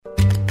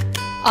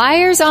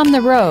Eyres on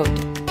the Road,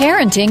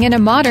 Parenting in a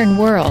Modern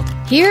World.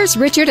 Here's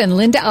Richard and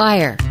Linda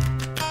Eyre.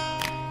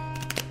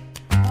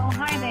 Oh,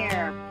 hi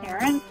there,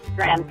 parents,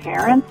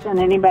 grandparents, and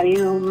anybody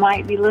who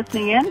might be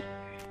listening in.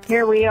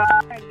 Here we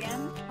are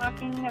again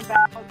talking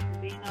about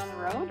being on the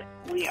road.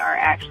 We are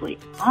actually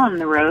on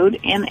the road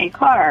in a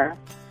car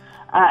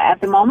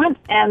at the moment,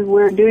 and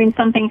we're doing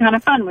something kind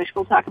of fun, which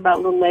we'll talk about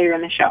a little later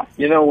in the show.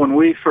 You know, when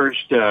we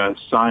first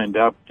signed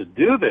up to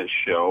do this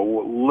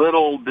show,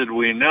 little did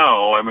we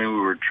know, I mean,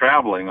 we were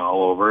traveling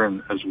all over,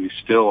 and as we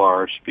still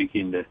are,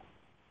 speaking to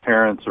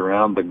parents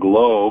around the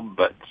globe,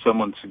 but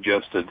someone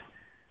suggested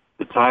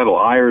the title,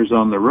 Eyres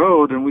on the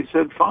Road, and we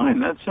said,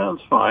 fine, that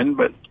sounds fine,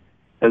 but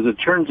as it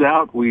turns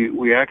out,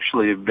 we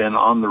actually have been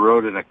on the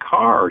road in a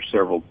car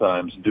several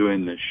times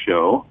doing this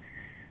show.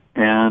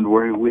 And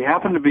we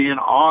happen to be in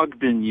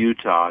Ogden,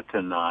 Utah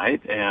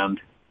tonight, and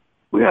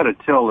we ought to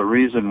tell the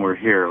reason we're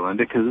here,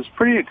 Linda, because it's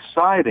pretty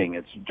exciting.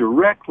 It's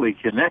directly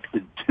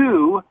connected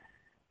to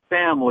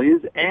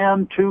families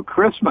and to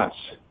Christmas.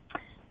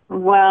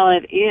 Well,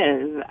 it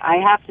is. I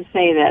have to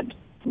say that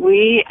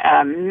we,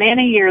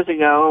 many years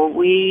ago,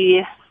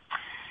 we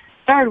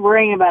started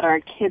worrying about our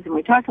kids, and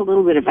we talked a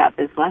little bit about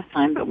this last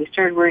time, but we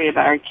started worrying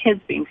about our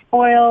kids being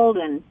spoiled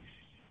and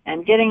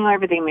getting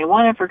everything they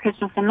wanted for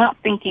Christmas and not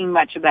thinking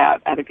much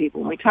about other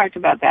people. And we talked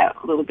about that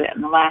a little bit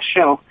in the last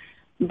show.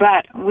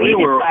 But we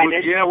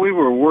decided... we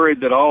were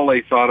worried that all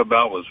they thought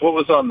about was what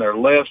was on their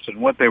list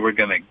and what they were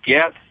going to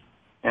get.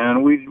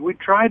 And we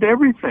tried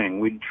everything.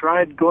 We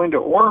tried going to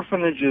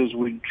orphanages.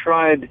 We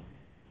tried,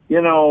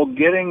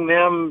 getting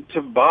them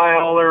to buy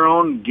all their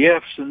own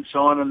gifts and so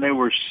on, and they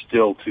were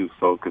still too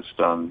focused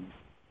on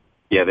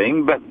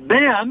getting. But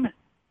then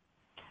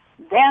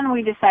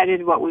we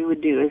decided what we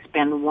would do is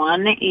spend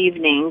one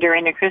evening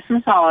during the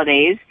Christmas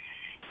holidays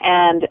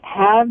and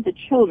have the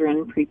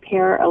children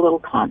prepare a little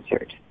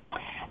concert.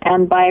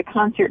 And by a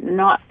concert,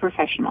 not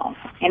professional.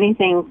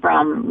 Anything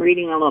from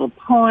reading a little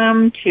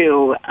poem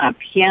to a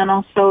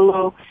piano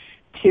solo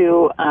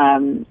to,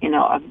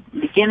 a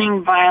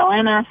beginning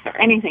violinist or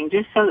anything,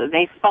 just so that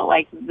they felt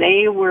like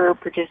they were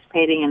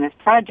participating in this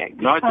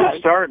project. Not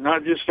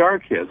just our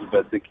kids,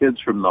 but the kids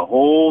from the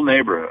whole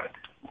neighborhood.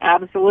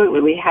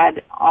 Absolutely. We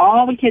had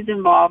all the kids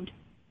involved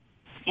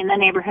in the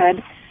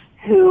neighborhood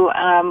who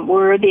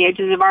were the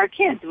ages of our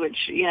kids,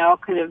 which,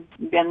 could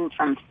have been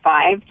from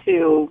 5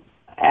 to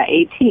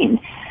 18.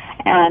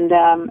 And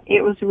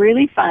it was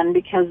really fun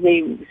because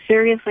they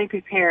seriously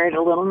prepared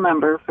a little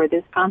number for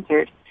this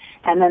concert.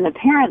 And then the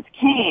parents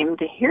came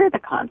to hear the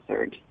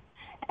concert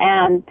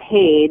and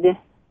paid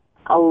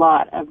a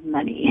lot of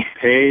money.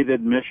 Paid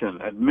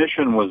admission.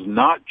 Admission was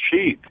not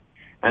cheap.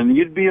 And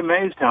you'd be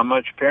amazed how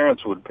much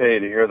parents would pay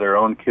to hear their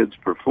own kids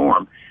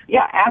perform.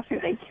 Yeah, after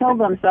they killed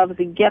themselves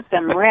to get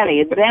them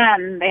ready,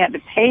 then they had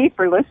to pay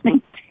for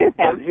listening to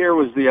them. But here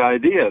was the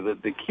idea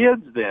that the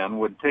kids then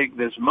would take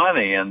this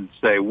money and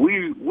say,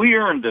 we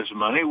earned this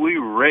money, we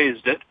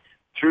raised it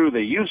through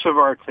the use of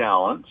our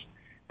talents,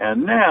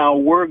 and now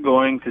we're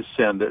going to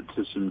send it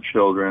to some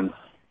children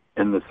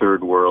in the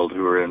third world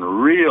who are in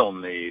real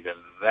need, and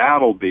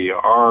that'll be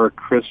our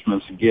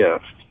Christmas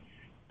gift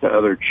to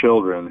other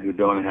children who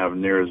don't have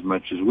near as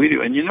much as we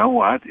do. And you know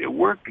what? It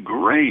worked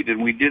great,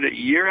 and we did it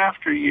year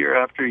after year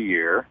after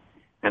year,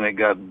 and it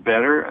got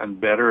better and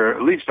better.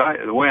 At least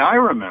the way I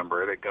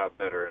remember it got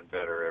better and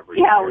better every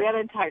year. Yeah, we had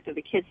to talk to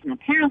the kids and the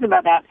parents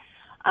about that.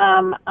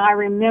 I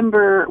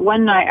remember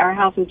one night our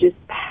house was just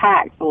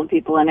packed full of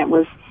people, and it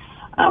was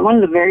one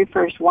of the very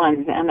first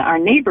ones. And our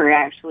neighbor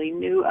actually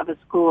knew of a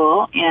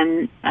school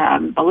in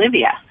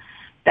Bolivia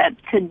that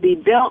could be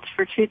built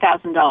for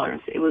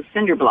 $2,000. It was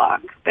cinder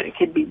block, but it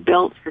could be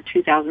built for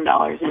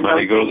 $2,000.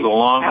 Money goes a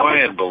long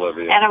way in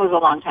Bolivia. And it was a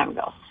long time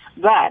ago.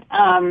 But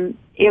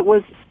it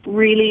was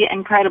really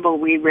incredible.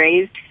 We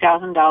raised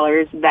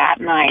 $2,000 that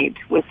night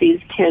with these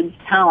kids'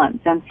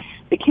 talents. And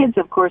the kids,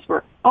 of course,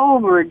 were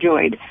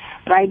overjoyed.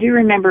 But I do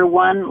remember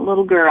one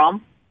little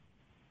girl.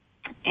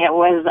 It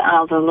was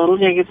the little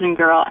Jacobson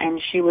girl,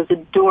 and she was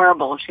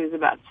adorable. She was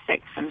about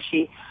 6, and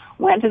she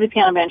went to the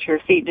piano bench. Her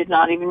feet did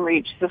not even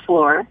reach the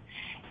floor,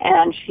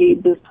 and she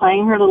was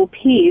playing her little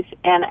piece,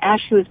 and as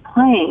she was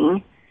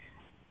playing,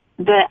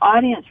 the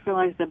audience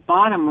realized the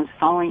bottom was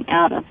falling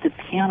out of the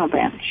piano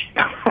bench.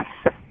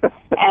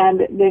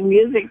 And the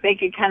music, they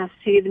could kind of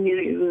see the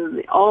music. It was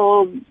the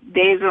old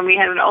days when we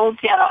had an old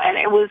piano, and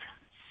it was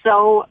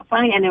so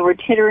funny, and they were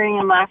tittering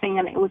and laughing,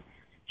 and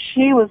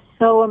she was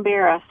so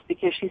embarrassed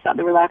because she thought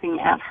they were laughing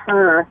at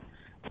her.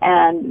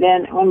 And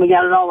then when we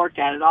got it all worked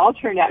out, it all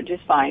turned out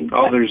just fine.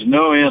 Oh, there's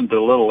no end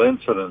to little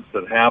incidents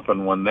that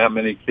happen when that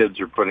many kids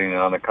are putting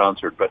on a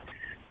concert. But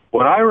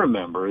what I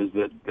remember is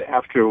that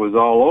after it was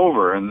all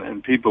over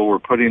and people were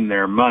putting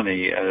their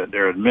money,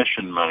 their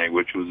admission money,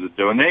 which was a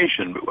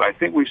donation, but I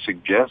think we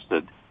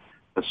suggested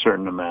a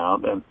certain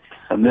amount. And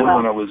then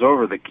when it was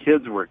over, the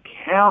kids were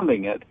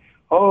counting it.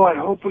 Oh, I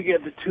hope we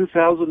get the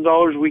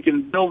 $2,000. We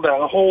can build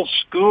a whole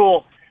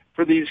school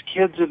for these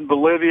kids in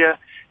Bolivia.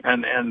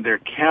 And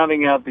they're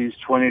counting out these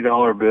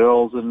 $20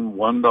 bills and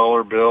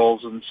 $1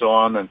 bills and so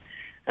on. And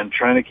and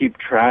trying to keep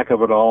track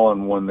of it all.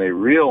 And when they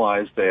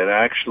realized they had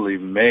actually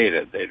made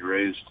it, they'd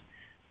raised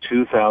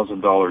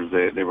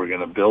 $2,000. They were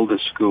going to build a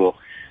school.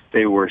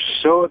 They were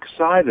so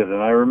excited.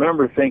 And I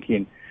remember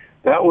thinking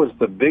that was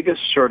the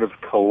biggest sort of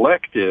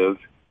collective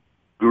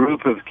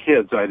group of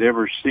kids I'd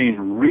ever seen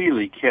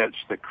really catch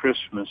the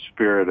Christmas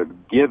spirit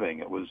of giving.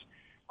 It was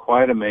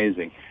quite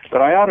amazing.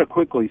 But I ought to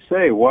quickly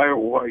say, why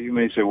you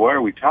may say, why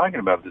are we talking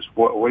about this?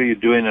 What are you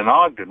doing in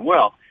Ogden?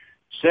 Well,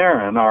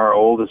 Saren, our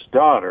oldest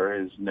daughter,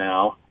 is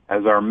now,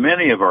 as are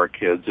many of our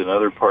kids in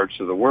other parts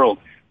of the world,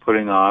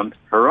 putting on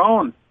her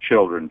own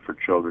Children for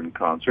Children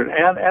concert.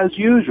 And as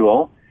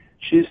usual,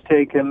 she's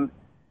taken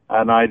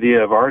an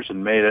idea of ours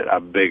and made it a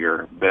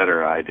bigger,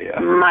 better idea.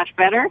 Much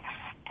better.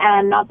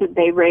 And not that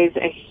they raise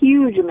a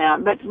huge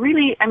amount, but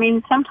really, I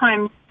mean,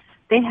 sometimes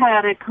they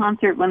had a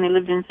concert when they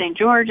lived in St.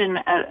 George, and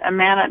a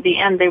man at the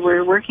end, they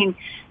were working.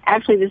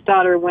 Actually, this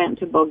daughter went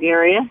to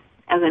Bulgaria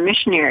as a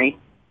missionary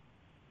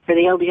for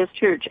the LDS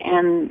Church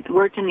and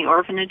worked in the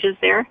orphanages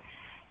there,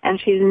 and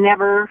she's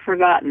never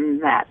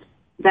forgotten that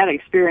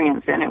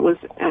experience, and it was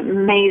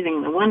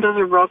amazing. The windows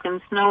were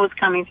broken, snow was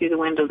coming through the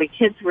window, the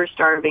kids were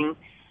starving,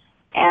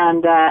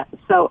 and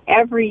so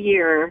every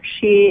year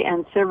she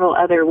and several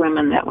other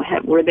women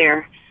that were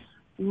there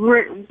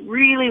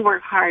really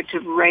work hard to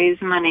raise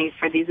money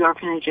for these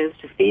orphanages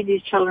to feed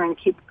these children,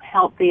 keep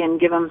healthy, and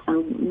give them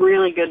some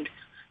really good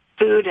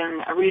food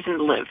and a reason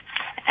to live.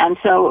 And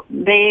so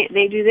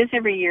they do this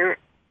every year.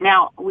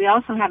 Now, we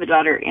also have a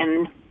daughter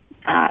in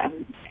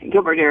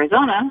Gilbert,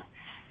 Arizona,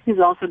 who's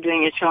also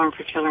doing a Children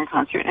for Children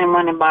concert, and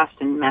one in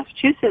Boston,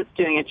 Massachusetts,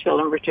 doing a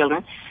Children for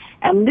Children.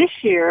 And this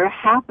year,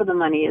 half of the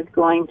money is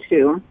going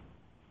to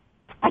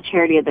a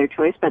charity of their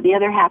choice, but the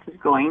other half is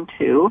going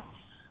to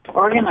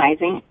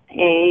organizing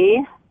a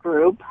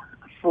group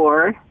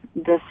for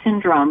the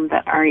syndrome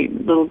that our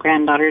little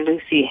granddaughter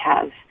Lucy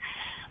has.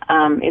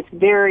 It's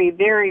very,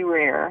 very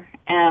rare,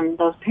 and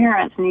those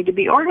parents need to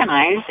be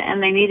organized,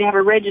 and they need to have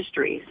a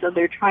registry. So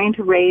they're trying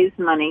to raise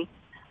money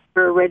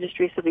for a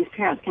registry so these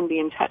parents can be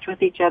in touch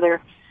with each other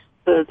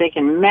so that they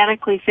can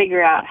medically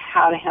figure out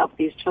how to help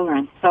these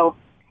children. So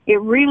it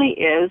really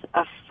is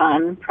a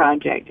fun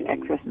project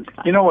at Christmas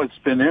time. You know what's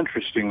been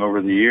interesting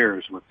over the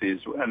years with these,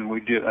 and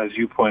we do, as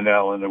you point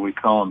out, Linda, we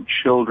call them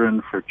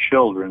Children for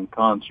Children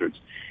concerts.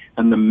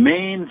 And the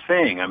main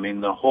thing, I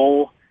mean, the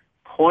whole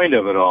point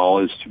of it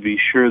all is to be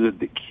sure that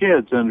the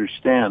kids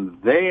understand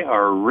they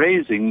are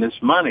raising this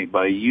money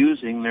by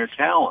using their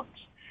talents.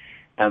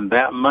 And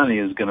that money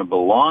is going to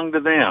belong to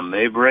them.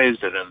 They've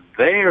raised it, and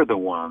they are the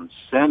ones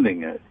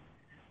sending it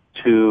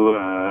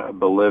to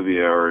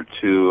Bolivia or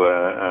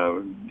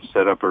to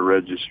set up a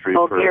registry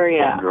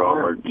Bulgaria, for syndrome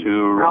or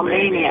to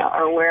Romania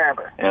or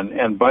wherever.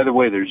 And by the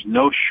way, there's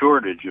no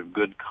shortage of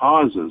good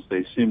causes.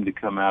 They seem to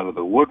come out of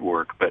the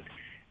woodwork, but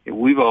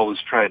we've always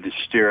tried to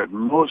steer it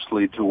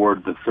mostly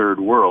toward the third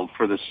world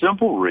for the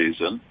simple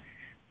reason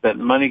that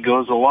money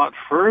goes a lot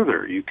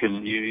further. You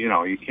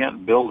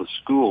can't build a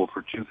school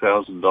for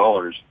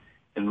 $2,000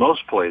 in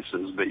most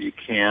places, but you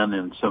can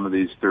in some of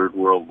these third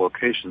world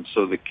locations.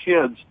 So the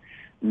kids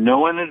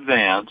know in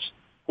advance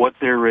what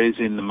they're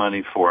raising the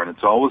money for, and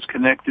it's always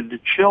connected to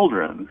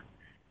children.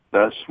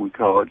 Thus, we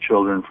call it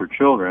Children for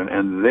Children,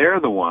 and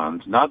they're the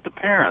ones, not the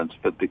parents,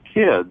 but the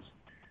kids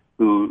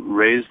who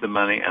raise the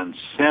money and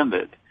send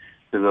it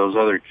to those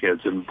other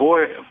kids. And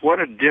boy, what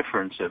a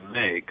difference it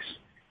makes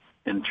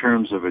in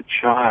terms of a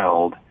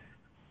child.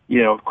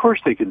 You know, of course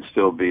they can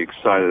still be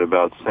excited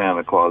about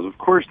Santa Claus. Of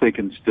course they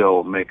can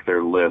still make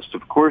their list.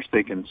 Of course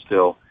they can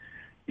still,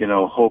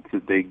 hope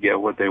that they get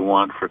what they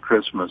want for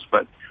Christmas.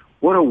 But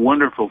what a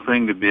wonderful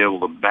thing to be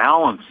able to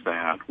balance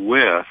that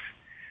with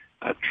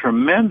a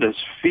tremendous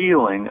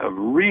feeling of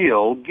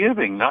real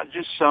giving, not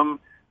just some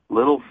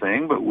little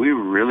thing, but we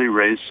really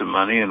raise some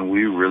money and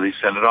we really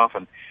send it off.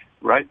 And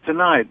right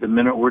tonight, the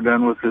minute we're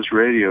done with this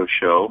radio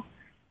show,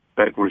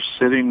 in fact, we're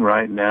sitting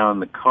right now in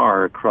the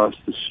car across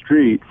the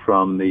street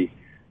from the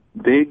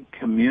big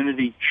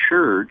community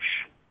church,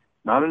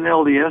 not an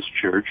LDS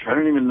church. I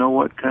don't even know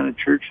what kind of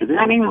church it is.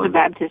 I think it was a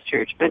Baptist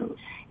church, but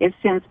it's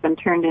since been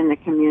turned into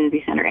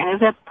community center. And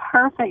it's a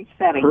perfect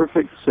setting.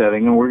 Perfect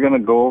setting. And we're going to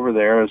go over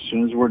there as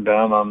soon as we're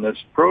done on this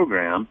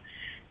program.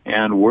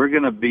 And we're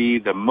going to be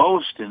the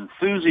most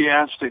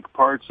enthusiastic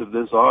parts of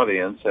this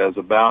audience as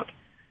about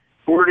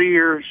 40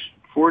 or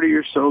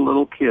so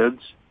little kids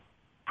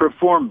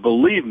perform,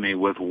 believe me,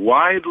 with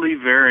widely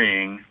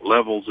varying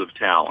levels of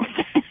talent.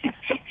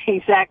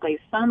 Exactly.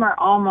 Some are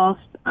almost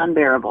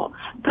unbearable,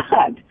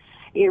 but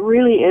it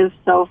really is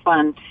so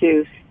fun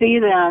to see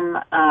them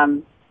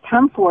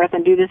come forth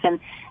and do this. And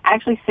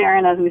actually,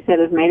 Saren, as we said,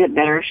 has made it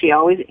better. She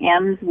always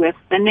ends with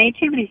the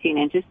nativity scene,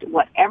 and just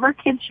whatever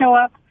kids show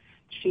up,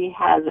 she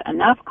has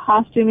enough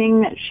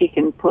costuming that she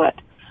can put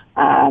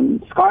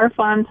scarf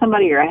on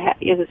somebody, or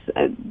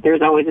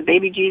there's always a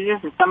baby Jesus,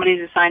 and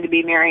somebody's assigned to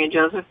be Mary and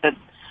Joseph. But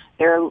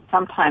there are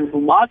sometimes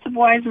lots of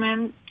wise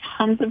men,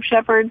 tons of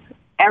shepherds.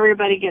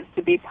 Everybody gets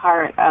to be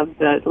part of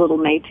the little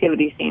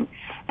nativity scene.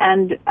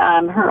 And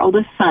her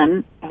oldest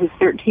son, who's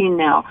 13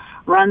 now,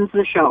 runs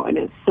the show. It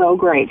is so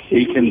great.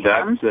 He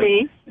conducts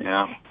it.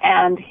 Yeah.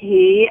 And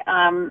he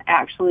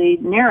actually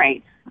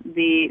narrates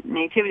the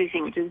nativity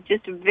scene, which is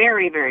just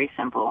very, very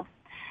simple.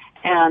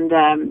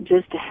 And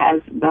just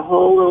has the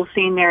whole little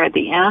scene there at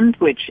the end,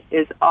 which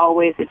is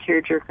always a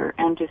tearjerker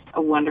and just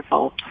a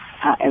wonderful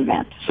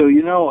event. So,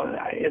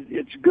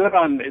 it's good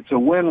it's a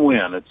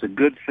win-win. It's a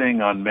good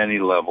thing on many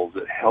levels.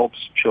 It helps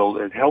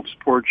children. It helps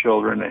poor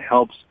children. It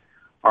helps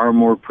our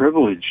more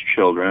privileged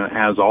children,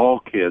 as all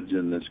kids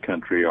in this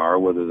country are,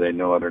 whether they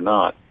know it or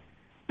not,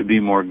 to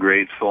be more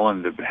grateful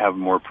and to have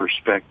more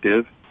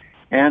perspective.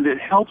 And it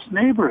helps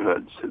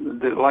neighborhoods.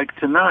 Like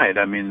tonight,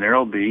 I mean,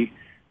 there'll be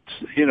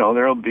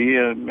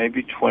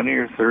maybe 20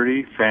 or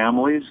 30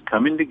 families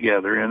coming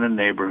together in a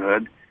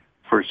neighborhood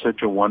for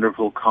such a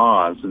wonderful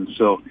cause. And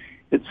so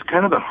it's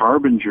kind of the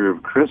harbinger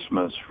of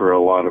Christmas for a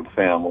lot of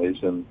families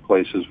and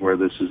places where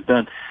this is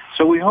done.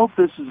 So we hope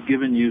this has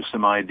given you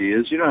some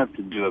ideas. You don't have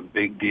to do a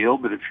big deal,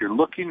 but if you're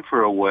looking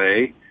for a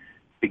way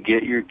to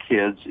get your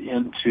kids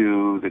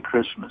into the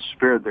Christmas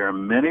spirit, there are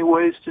many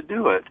ways to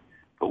do it.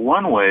 But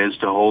one way is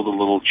to hold a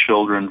little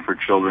Children for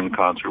Children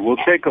concert. We'll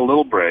take a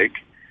little break.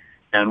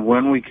 And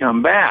when we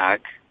come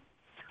back,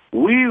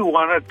 we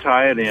want to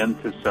tie it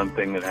into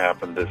something that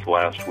happened this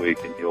last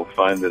week, and you'll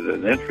find it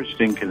an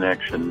interesting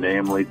connection,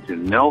 namely to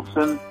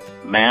Nelson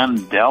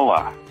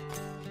Mandela.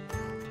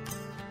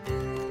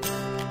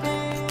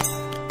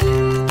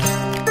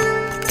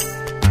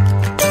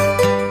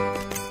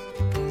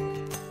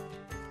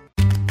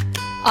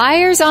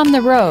 Eyre's on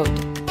the Road,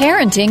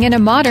 Parenting in a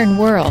Modern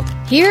World.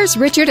 Here's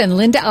Richard and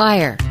Linda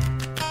Eyre.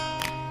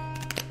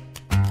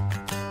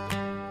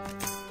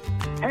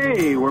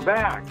 Hey, we're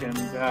back, and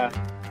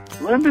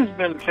Linda's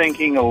been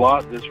thinking a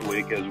lot this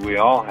week, as we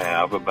all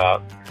have,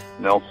 about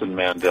Nelson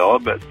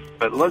Mandela.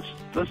 But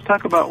let's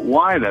talk about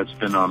why that's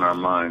been on our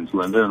minds,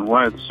 Linda, and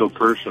why it's so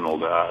personal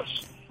to us.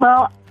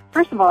 Well,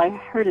 first of all, I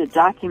heard a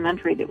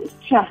documentary that was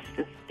just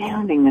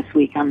astounding this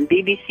week on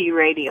BBC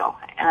Radio,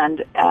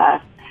 and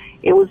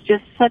it was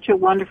just such a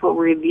wonderful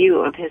review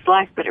of his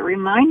life. But it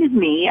reminded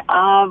me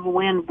of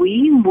when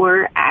we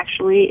were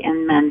actually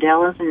in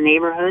Mandela's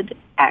neighborhood,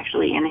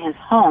 actually in his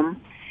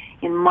home,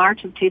 in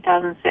March of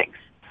 2006.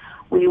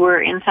 We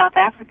were in South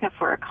Africa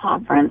for a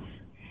conference,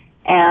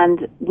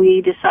 and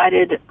we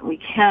decided we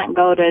can't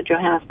go to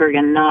Johannesburg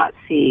and not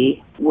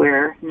see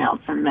where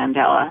Nelson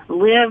Mandela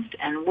lived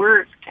and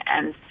worked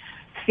and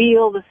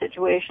feel the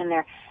situation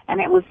there.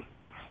 And it was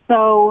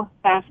so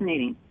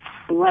fascinating.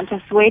 We went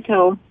to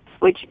Soweto,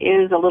 which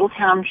is a little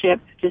township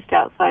just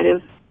outside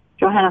of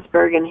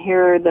Johannesburg, and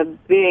here are the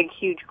big,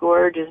 huge,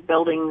 gorgeous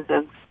buildings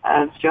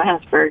of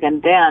Johannesburg,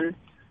 and then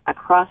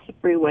across the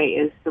freeway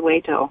is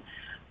Soweto,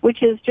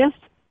 which is just,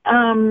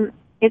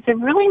 it's a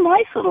really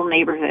nice little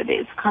neighborhood.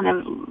 It kind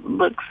of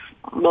looks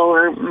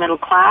lower middle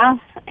class,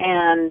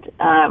 and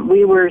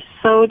we were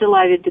so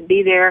delighted to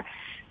be there,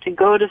 to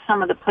go to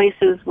some of the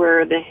places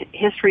where the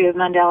history of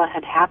Mandela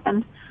had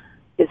happened.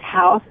 His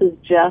house is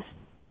just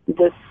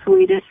the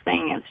sweetest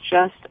thing. It's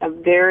just a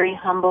very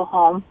humble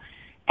home.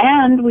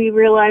 And we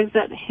realized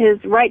that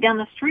his right down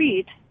the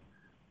street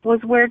was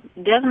where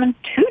Desmond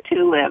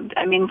Tutu lived.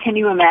 I mean, can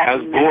you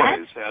imagine that?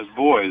 As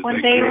boys.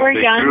 When they were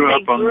young,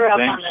 they grew up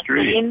on the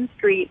same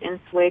street in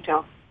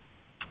Soweto.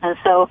 And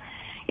so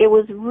it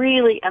was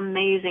really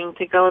amazing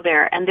to go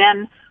there. And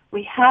then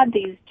we had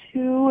these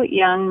two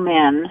young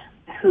men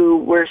who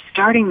were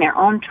starting their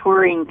own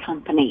touring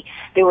company.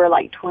 They were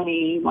like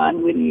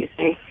 21, wouldn't you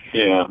say?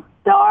 Yeah.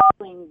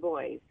 Darling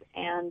boys.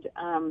 And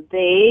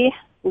they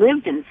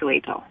lived in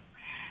Soweto.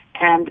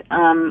 And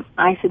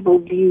I said, well,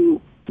 do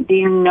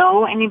you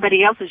know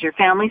anybody else? Is your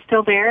family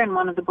still there? And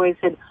one of the boys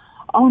said,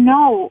 oh,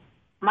 no,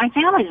 my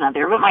family's not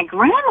there, but my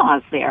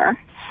grandma's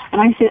there.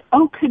 And I said,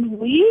 oh, could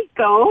we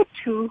go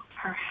to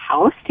her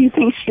house? Do you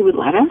think she would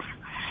let us?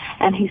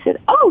 And he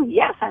said, oh,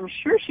 yes, I'm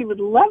sure she would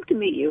love to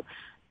meet you.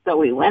 So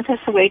we went to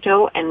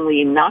Soweto, and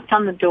we knocked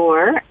on the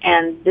door,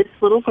 and this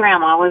little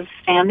grandma was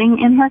standing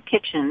in her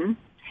kitchen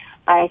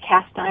by a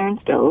cast iron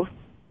stove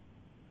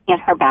in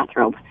her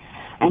bathrobe.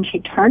 And she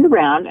turned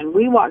around, and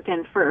we walked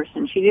in first,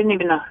 and she didn't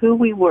even know who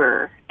we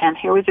were. And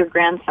here was her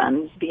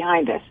grandson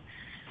behind us.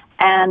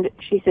 And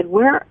she said,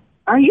 where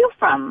are you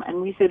from?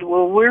 And we said,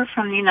 well, we're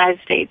from the United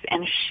States.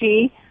 And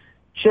she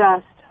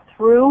just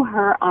threw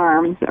her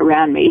arms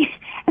around me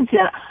and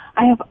said,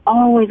 I have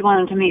always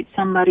wanted to meet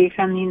somebody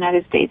from the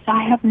United States.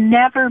 I have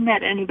never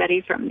met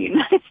anybody from the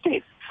United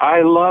States.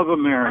 I love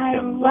America.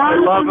 I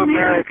love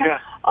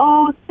America.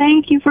 Oh,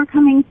 thank you for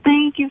coming.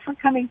 Thank you for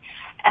coming.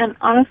 And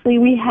honestly,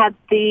 we had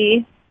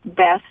the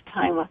best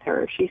time with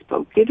her. She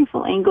spoke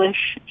beautiful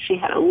English. She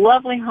had a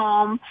lovely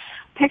home,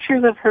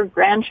 pictures of her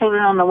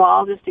grandchildren on the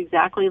wall, just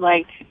exactly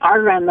like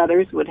our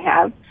grandmothers would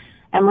have,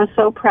 and was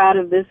so proud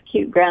of this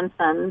cute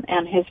grandson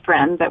and his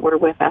friend that were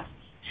with us.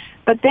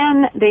 But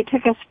then they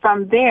took us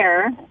from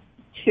there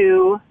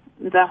to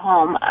the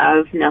home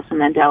of Nelson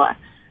Mandela,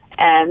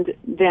 and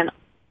then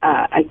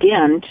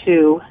again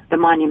to the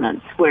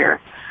monuments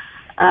where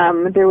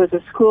there was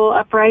a school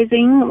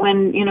uprising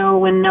when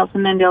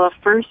Nelson Mandela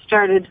first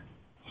started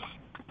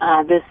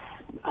this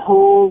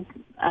whole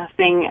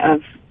thing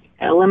of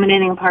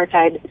eliminating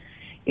apartheid,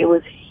 it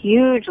was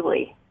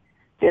hugely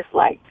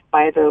disliked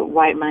by the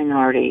white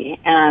minority,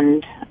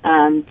 and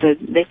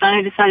they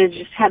finally decided to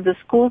just have the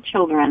school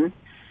children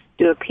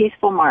do a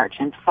peaceful march,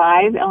 and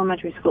 5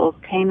 elementary schools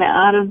came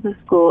out of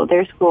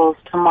their schools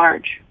to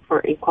march for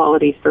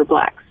equality for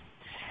blacks.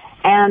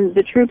 And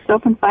the troops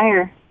opened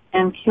fire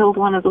and killed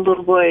one of the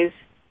little boys,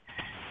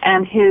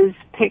 and his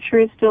picture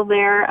is still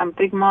there, a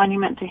big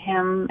monument to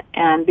him,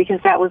 and because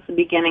that was the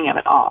beginning of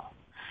it all.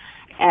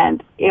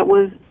 And it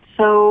was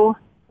so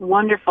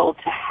wonderful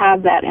to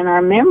have that in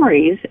our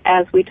memories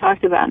as we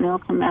talked about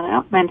Nelson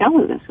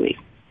Mandela this week.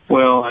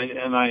 Well,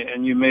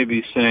 and you may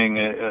be saying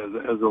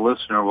as a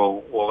listener,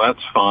 well, that's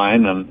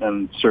fine,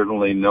 and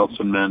certainly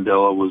Nelson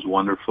Mandela was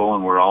wonderful,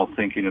 and we're all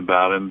thinking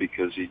about him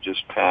because he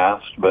just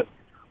passed. But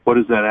what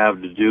does that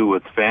have to do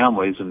with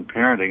families and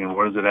parenting, and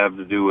what does it have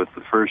to do with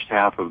the first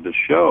half of the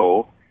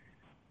show,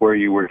 where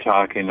you were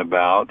talking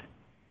about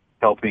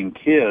helping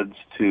kids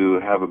to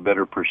have a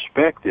better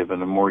perspective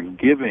and a more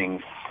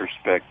giving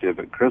perspective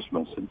at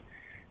Christmas?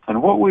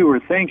 And what we were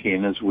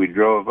thinking as we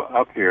drove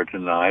up here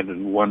tonight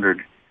and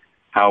wondered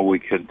how we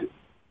could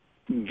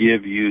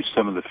give you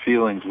some of the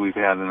feelings we've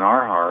had in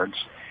our hearts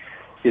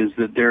is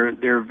that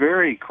they're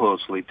very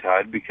closely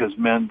tied, because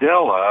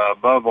Mandela,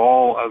 above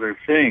all other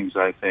things,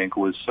 I think,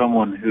 was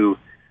someone who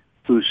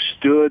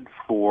stood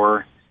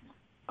for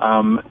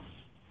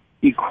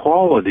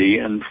equality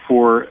and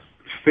for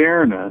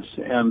fairness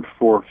and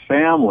for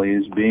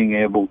families being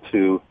able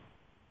to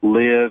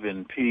live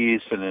in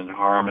peace and in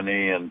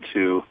harmony and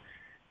to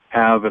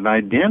have an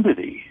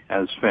identity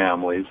as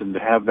families and to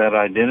have that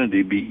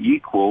identity be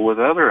equal with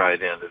other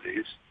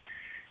identities.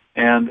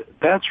 And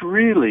that's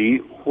really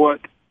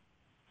what's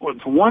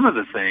one of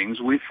the things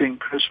we think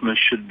Christmas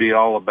should be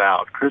all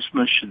about.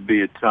 Christmas should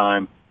be a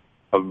time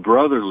of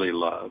brotherly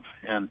love.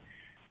 And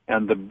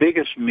the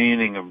biggest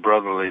meaning of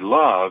brotherly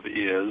love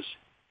is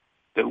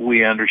that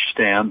we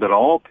understand that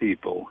all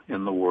people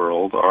in the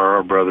world are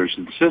our brothers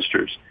and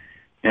sisters.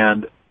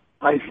 And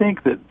I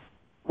think that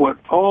what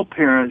all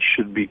parents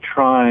should be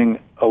trying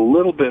a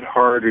little bit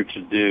harder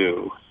to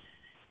do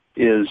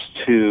is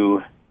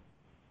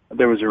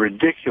there was a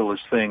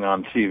ridiculous thing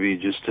on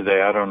TV just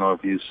today. I don't know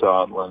if you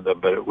saw it, Linda,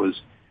 but it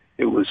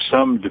was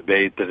some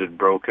debate that had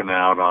broken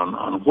out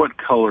on what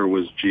color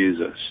was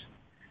Jesus.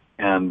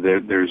 And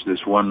there's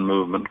this one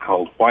movement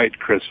called White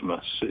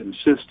Christmas,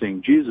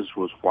 insisting Jesus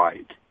was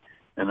white,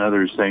 and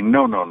others saying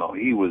no,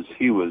 he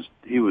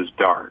was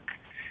dark.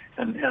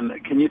 And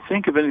can you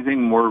think of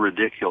anything more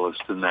ridiculous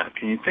than that?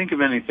 Can you think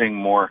of anything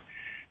more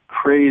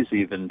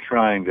crazy than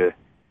trying to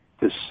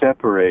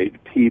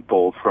separate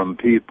people from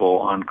people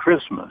on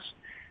Christmas?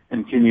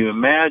 And can you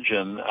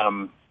imagine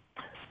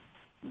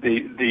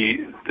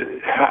the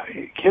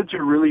kids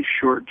are really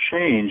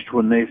shortchanged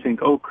when they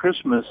think, oh,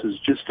 Christmas is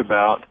just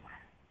about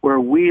where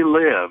we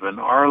live and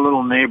our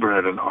little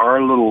neighborhood and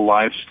our little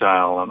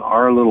lifestyle and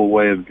our little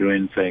way of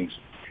doing things.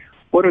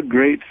 What a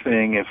great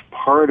thing if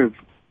part of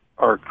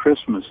our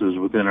Christmases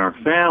within our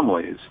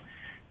families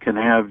can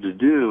have to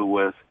do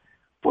with,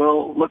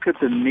 well, look at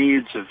the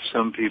needs of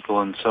some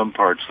people in some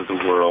parts of the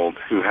world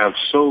who have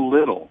so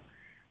little.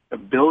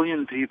 1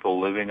 billion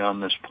people living on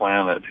this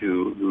planet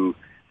who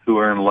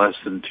earn less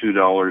than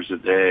 $2 a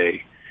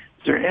day.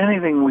 Is there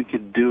anything we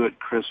could do at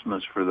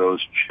Christmas for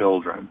those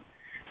children?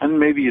 And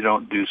maybe you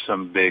don't do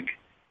some big,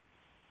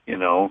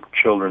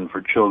 children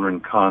for children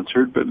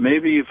concert, but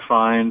maybe you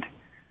find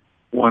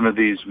one of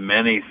these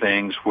many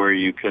things where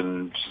you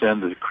can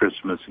send a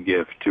Christmas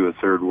gift to a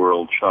third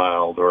world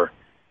child or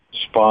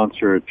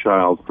sponsor a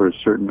child for a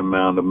certain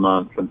amount a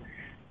month. And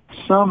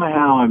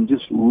somehow I'm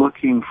just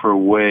looking for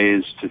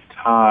ways to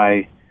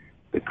tie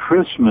the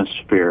Christmas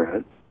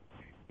spirit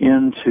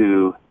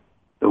into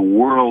the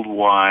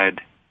worldwide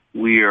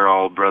we are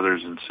all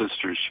brothers and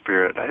sisters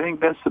spirit. I think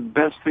that's the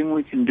best thing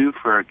we can do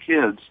for our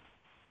kids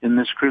in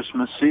this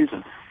Christmas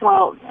season.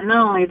 Well,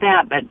 not only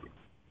that, but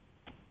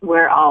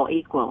we're all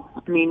equal.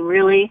 I mean,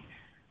 really,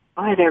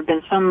 there have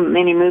been so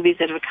many movies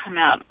that have come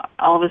out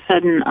all of a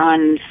sudden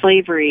on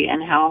slavery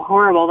and how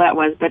horrible that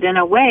was. But in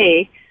a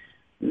way,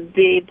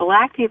 the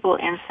black people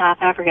in South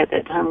Africa at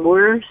that time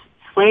were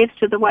slaves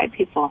to the white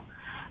people.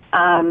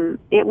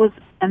 It was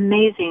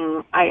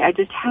amazing. I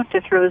just have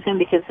to throw this in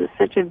because it's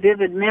such a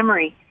vivid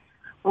memory.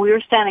 We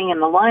were standing in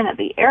the line at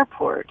the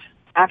airport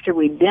after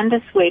we'd been to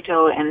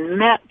Soweto and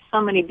met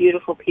so many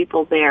beautiful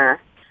people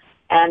there,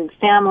 and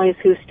families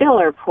who still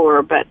are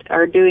poor but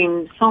are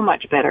doing so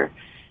much better.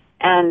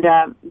 And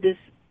this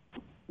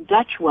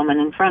Dutch woman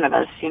in front of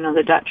us,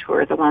 the Dutch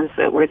were the ones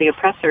that were the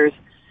oppressors,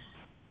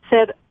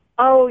 said,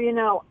 oh,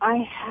 I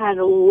had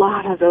a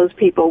lot of those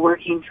people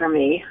working for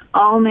me.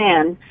 Oh,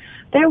 man,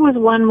 there was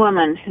one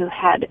woman who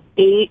had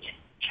 8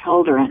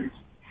 children,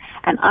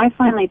 and I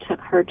finally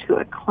took her to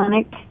a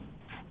clinic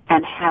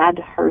and had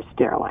her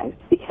sterilized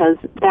because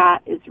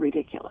that is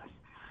ridiculous.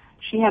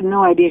 She had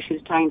no idea she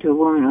was talking to a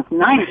woman with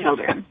 9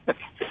 children.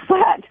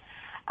 But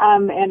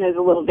And it's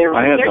a little different.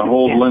 I had to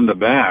hold Linda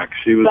back.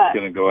 She was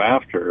going to go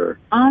after her.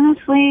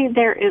 Honestly,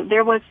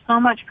 there was so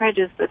much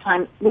prejudice at the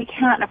time. We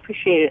can't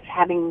appreciate it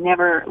having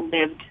never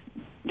lived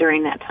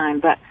during that time.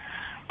 But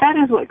that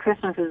is what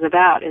Christmas is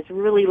about, is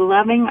really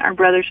loving our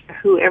brothers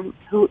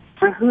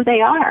for who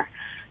they are,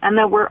 and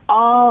that we're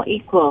all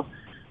equal.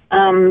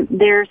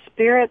 Their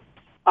spirits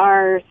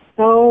are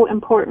so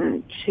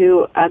important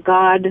to a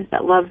God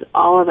that loves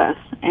all of us,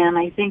 and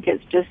I think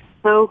it's just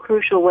so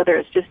crucial, whether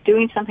it's just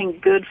doing something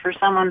good for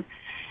someone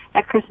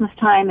at Christmas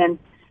time,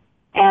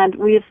 and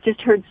we have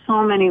just heard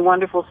so many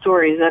wonderful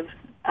stories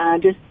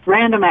of just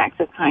random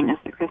acts of kindness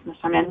at Christmas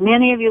time, and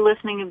many of you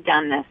listening have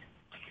done this.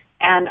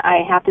 And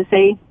I have to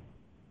say,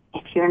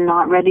 if you're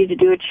not ready to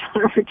do a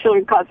Children for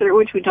Children concert,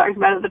 which we talked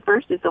about at the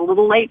first, it's a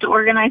little late to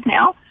organize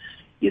now.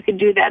 You can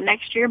do that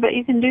next year, but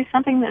you can do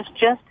something that's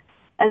just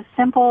as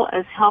simple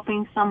as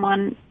helping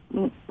someone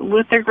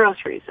with their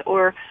groceries,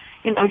 or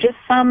just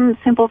some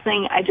simple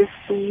thing. I just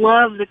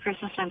love the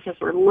Christmas time because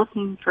we're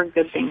looking for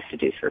good things to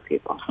do for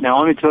people. Now,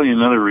 let me tell you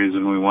another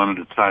reason we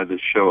wanted to tie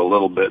this show a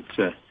little bit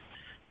to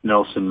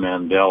Nelson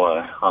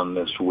Mandela on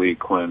this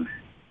week, when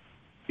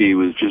he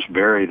was just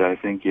buried, I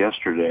think,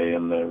 yesterday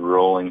in the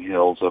rolling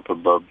hills up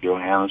above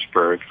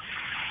Johannesburg.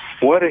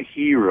 What a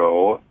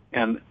hero.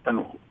 And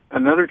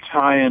another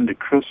tie-in to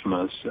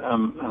Christmas,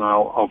 and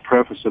I'll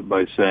preface it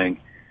by saying,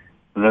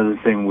 another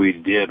thing we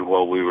did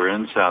while we were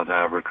in South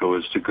Africa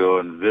was to go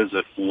and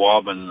visit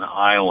Robben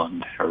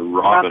Island,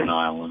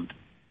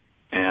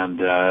 and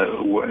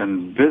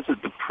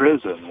visit the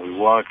prison. We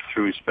walked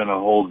through, we spent a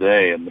whole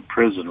day in the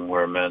prison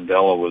where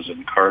Mandela was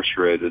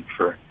incarcerated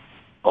for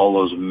all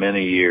those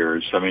many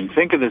years. I mean,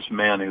 think of this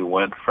man who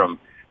went from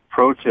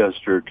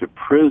protester to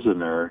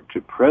prisoner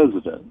to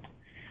president.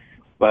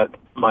 But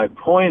my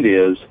point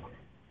is,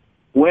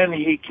 when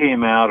he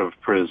came out of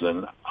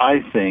prison,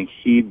 I think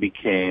he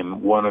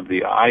became one of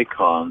the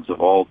icons of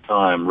all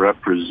time,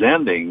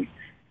 representing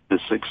the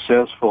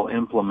successful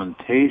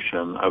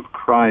implementation of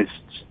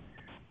Christ's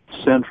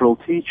central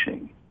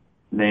teaching,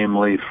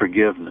 namely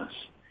forgiveness.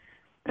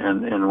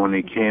 And when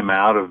he came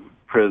out of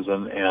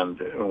prison, and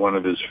one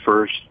of his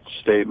first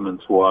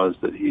statements was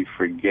that he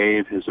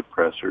forgave his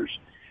oppressors,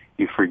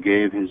 he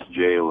forgave his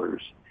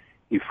jailers,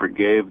 he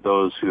forgave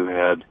those who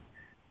had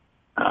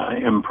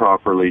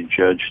improperly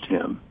judged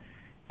him.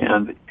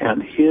 And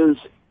his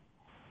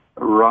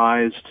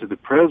rise to the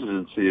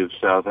presidency of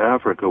South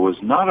Africa was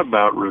not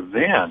about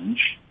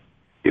revenge,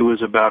 it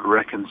was about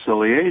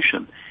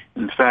reconciliation.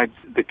 In fact,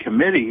 the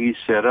committee he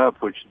set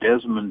up, which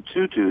Desmond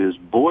Tutu, his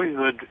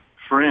boyhood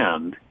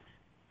friend,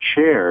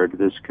 chaired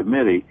this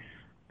committee,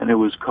 and it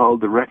was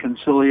called the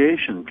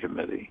Reconciliation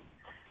Committee.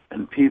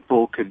 And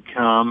people could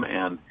come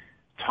and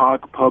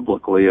talk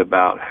publicly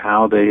about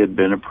how they had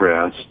been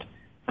oppressed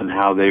and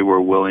how they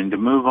were willing to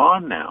move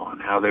on now,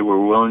 and how they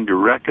were willing to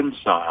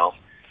reconcile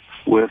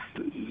with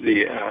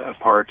the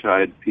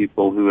apartheid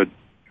people who had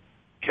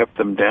kept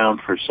them down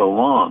for so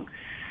long.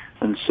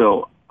 And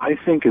so I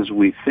think as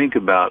we think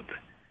about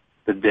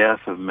the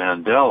death of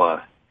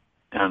Mandela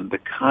and the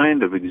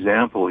kind of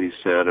example he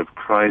set of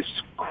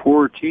Christ's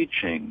core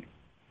teaching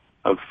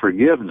of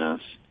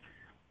forgiveness,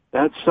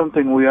 that's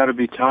something we ought to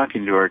be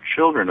talking to our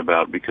children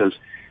about, because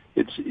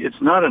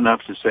it's not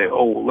enough to say,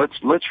 oh,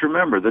 let's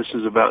remember this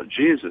is about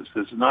Jesus.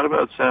 This is not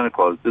about Santa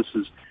Claus.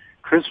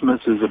 Christmas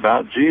is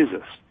about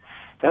Jesus.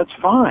 That's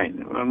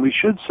fine, and we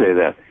should say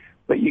that.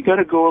 But you got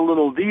to go a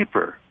little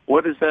deeper.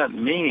 What does that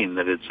mean,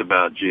 that it's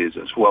about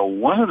Jesus? Well,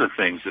 one of the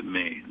things it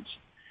means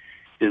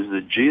is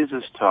that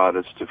Jesus taught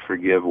us to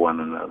forgive one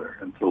another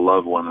and to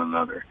love one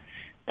another.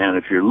 And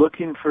if you're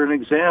looking for an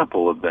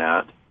example of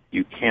that,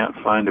 you can't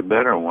find a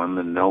better one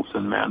than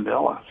Nelson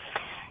Mandela.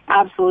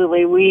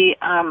 Absolutely.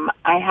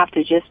 I have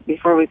to just,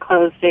 before we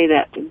close, say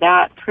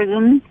that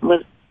prison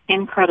was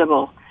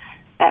incredible.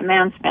 That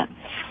man spent,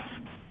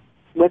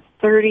 with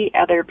 30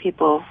 other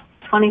people,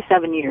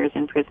 27 years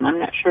in prison. I'm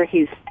not sure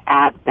he's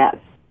at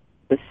that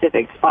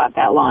specific spot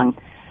that long,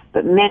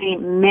 but many,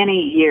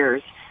 many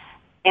years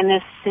in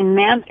this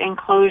cement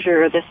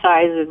enclosure the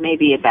size of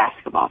maybe a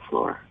basketball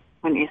floor,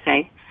 wouldn't you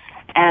say?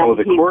 And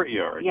the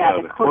courtyard.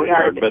 Yeah, the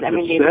courtyard. But I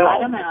mean, the they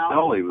let him out.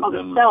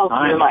 The cells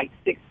were like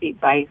 6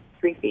 feet by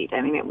 3 feet.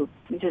 I mean, it was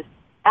just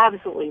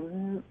absolutely,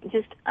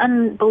 just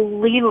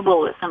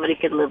unbelievable that somebody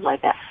could live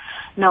like that.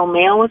 No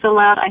mail was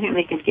allowed. I think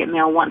they could get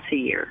mail once a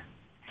year.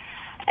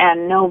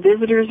 And no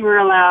visitors were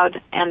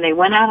allowed. And they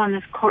went out on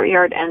this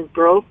courtyard and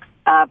broke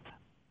up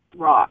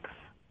rocks,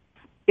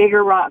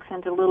 bigger rocks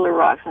into littler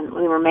rocks, and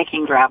we were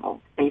making gravel,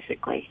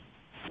 basically,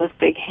 with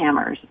big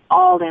hammers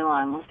all day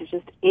long, with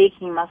just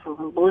aching muscles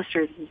and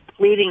blisters and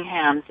bleeding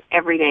hands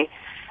every day,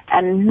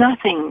 and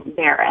nothing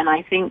there. And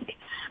I think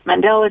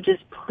Mandela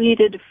just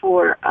pleaded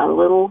for a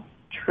little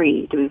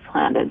tree to be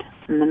planted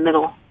in the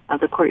middle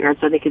of the courtyard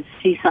so they could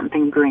see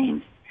something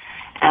green.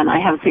 And I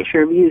have a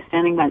picture of you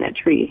standing by that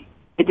tree.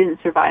 It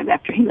didn't survive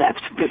after he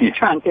left, but the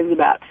trunk is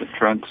about 6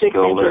 inches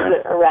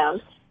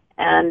around.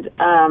 And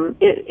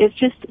it's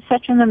just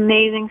such an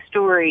amazing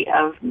story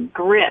of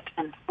grit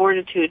and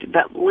fortitude,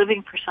 but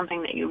living for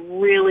something that you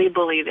really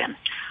believe in,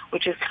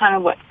 which is kind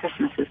of what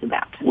Christmas is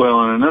about.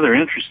 Well, and another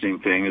interesting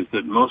thing is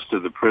that most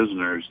of the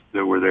prisoners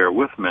that were there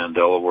with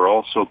Mandela were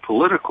also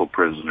political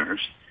prisoners.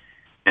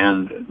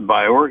 And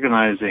by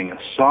organizing a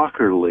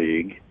soccer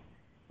league,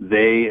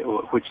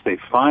 which they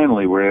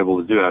finally were able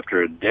to do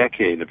after a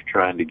decade of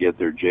trying to get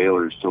their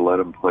jailers to let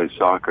them play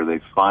soccer, they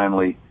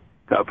finally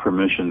got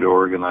permission to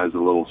organize a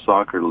little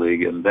soccer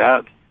league, and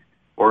that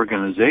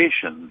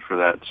organization for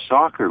that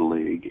soccer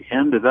league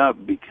ended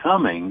up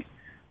becoming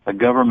a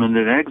government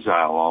in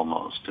exile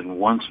almost. And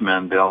once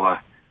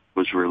Mandela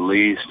was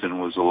released and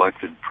was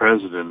elected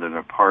president and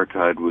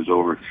apartheid was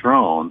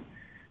overthrown,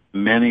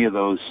 many of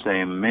those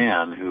same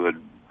men who had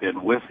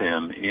been with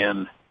him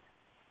in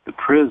the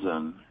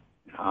prison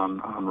on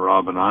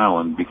Robben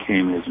Island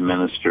became his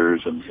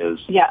ministers and his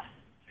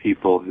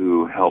people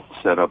who helped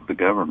set up the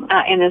government.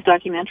 In this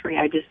documentary,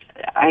 I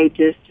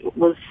just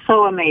was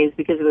so amazed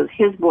because it was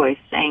his voice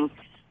saying,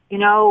 you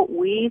know,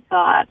 we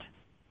thought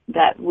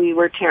that we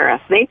were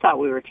terrorists. They thought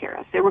we were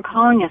terrorists. They were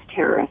calling us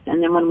terrorists.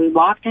 And then when we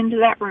walked into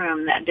that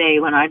room that day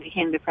when I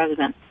became the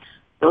president,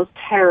 those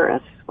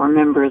terrorists were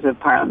members of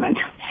parliament.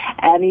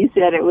 And he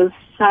said it was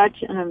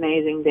such an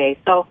amazing day.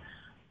 So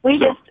we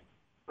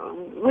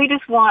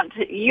just want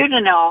you to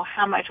know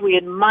how much we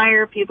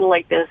admire people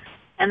like this,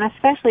 and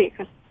especially at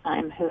Christmas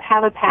time, who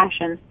have a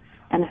passion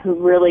and who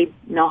really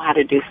know how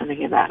to do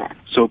something about it.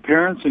 So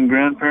parents and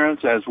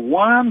grandparents, as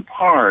one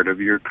part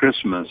of your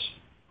Christmas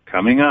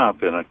coming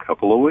up in a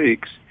couple of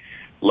weeks,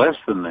 less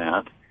than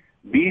that,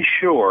 be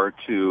sure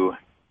to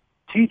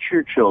teach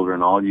your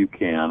children all you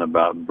can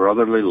about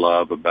brotherly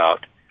love,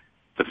 about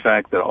the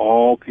fact that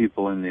all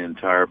people in the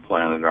entire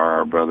planet are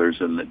our brothers,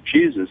 and that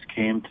Jesus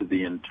came to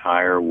the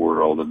entire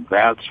world, and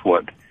that's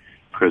what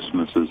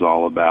Christmas is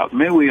all about.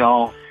 May we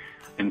all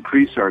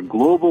increase our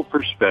global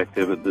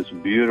perspective at this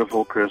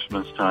beautiful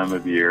Christmas time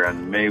of year,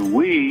 and may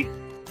we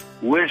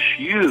wish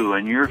you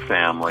and your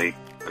family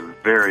a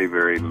very,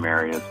 very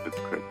merriest of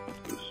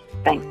Christmases.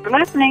 Thanks for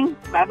listening.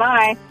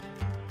 Bye-bye.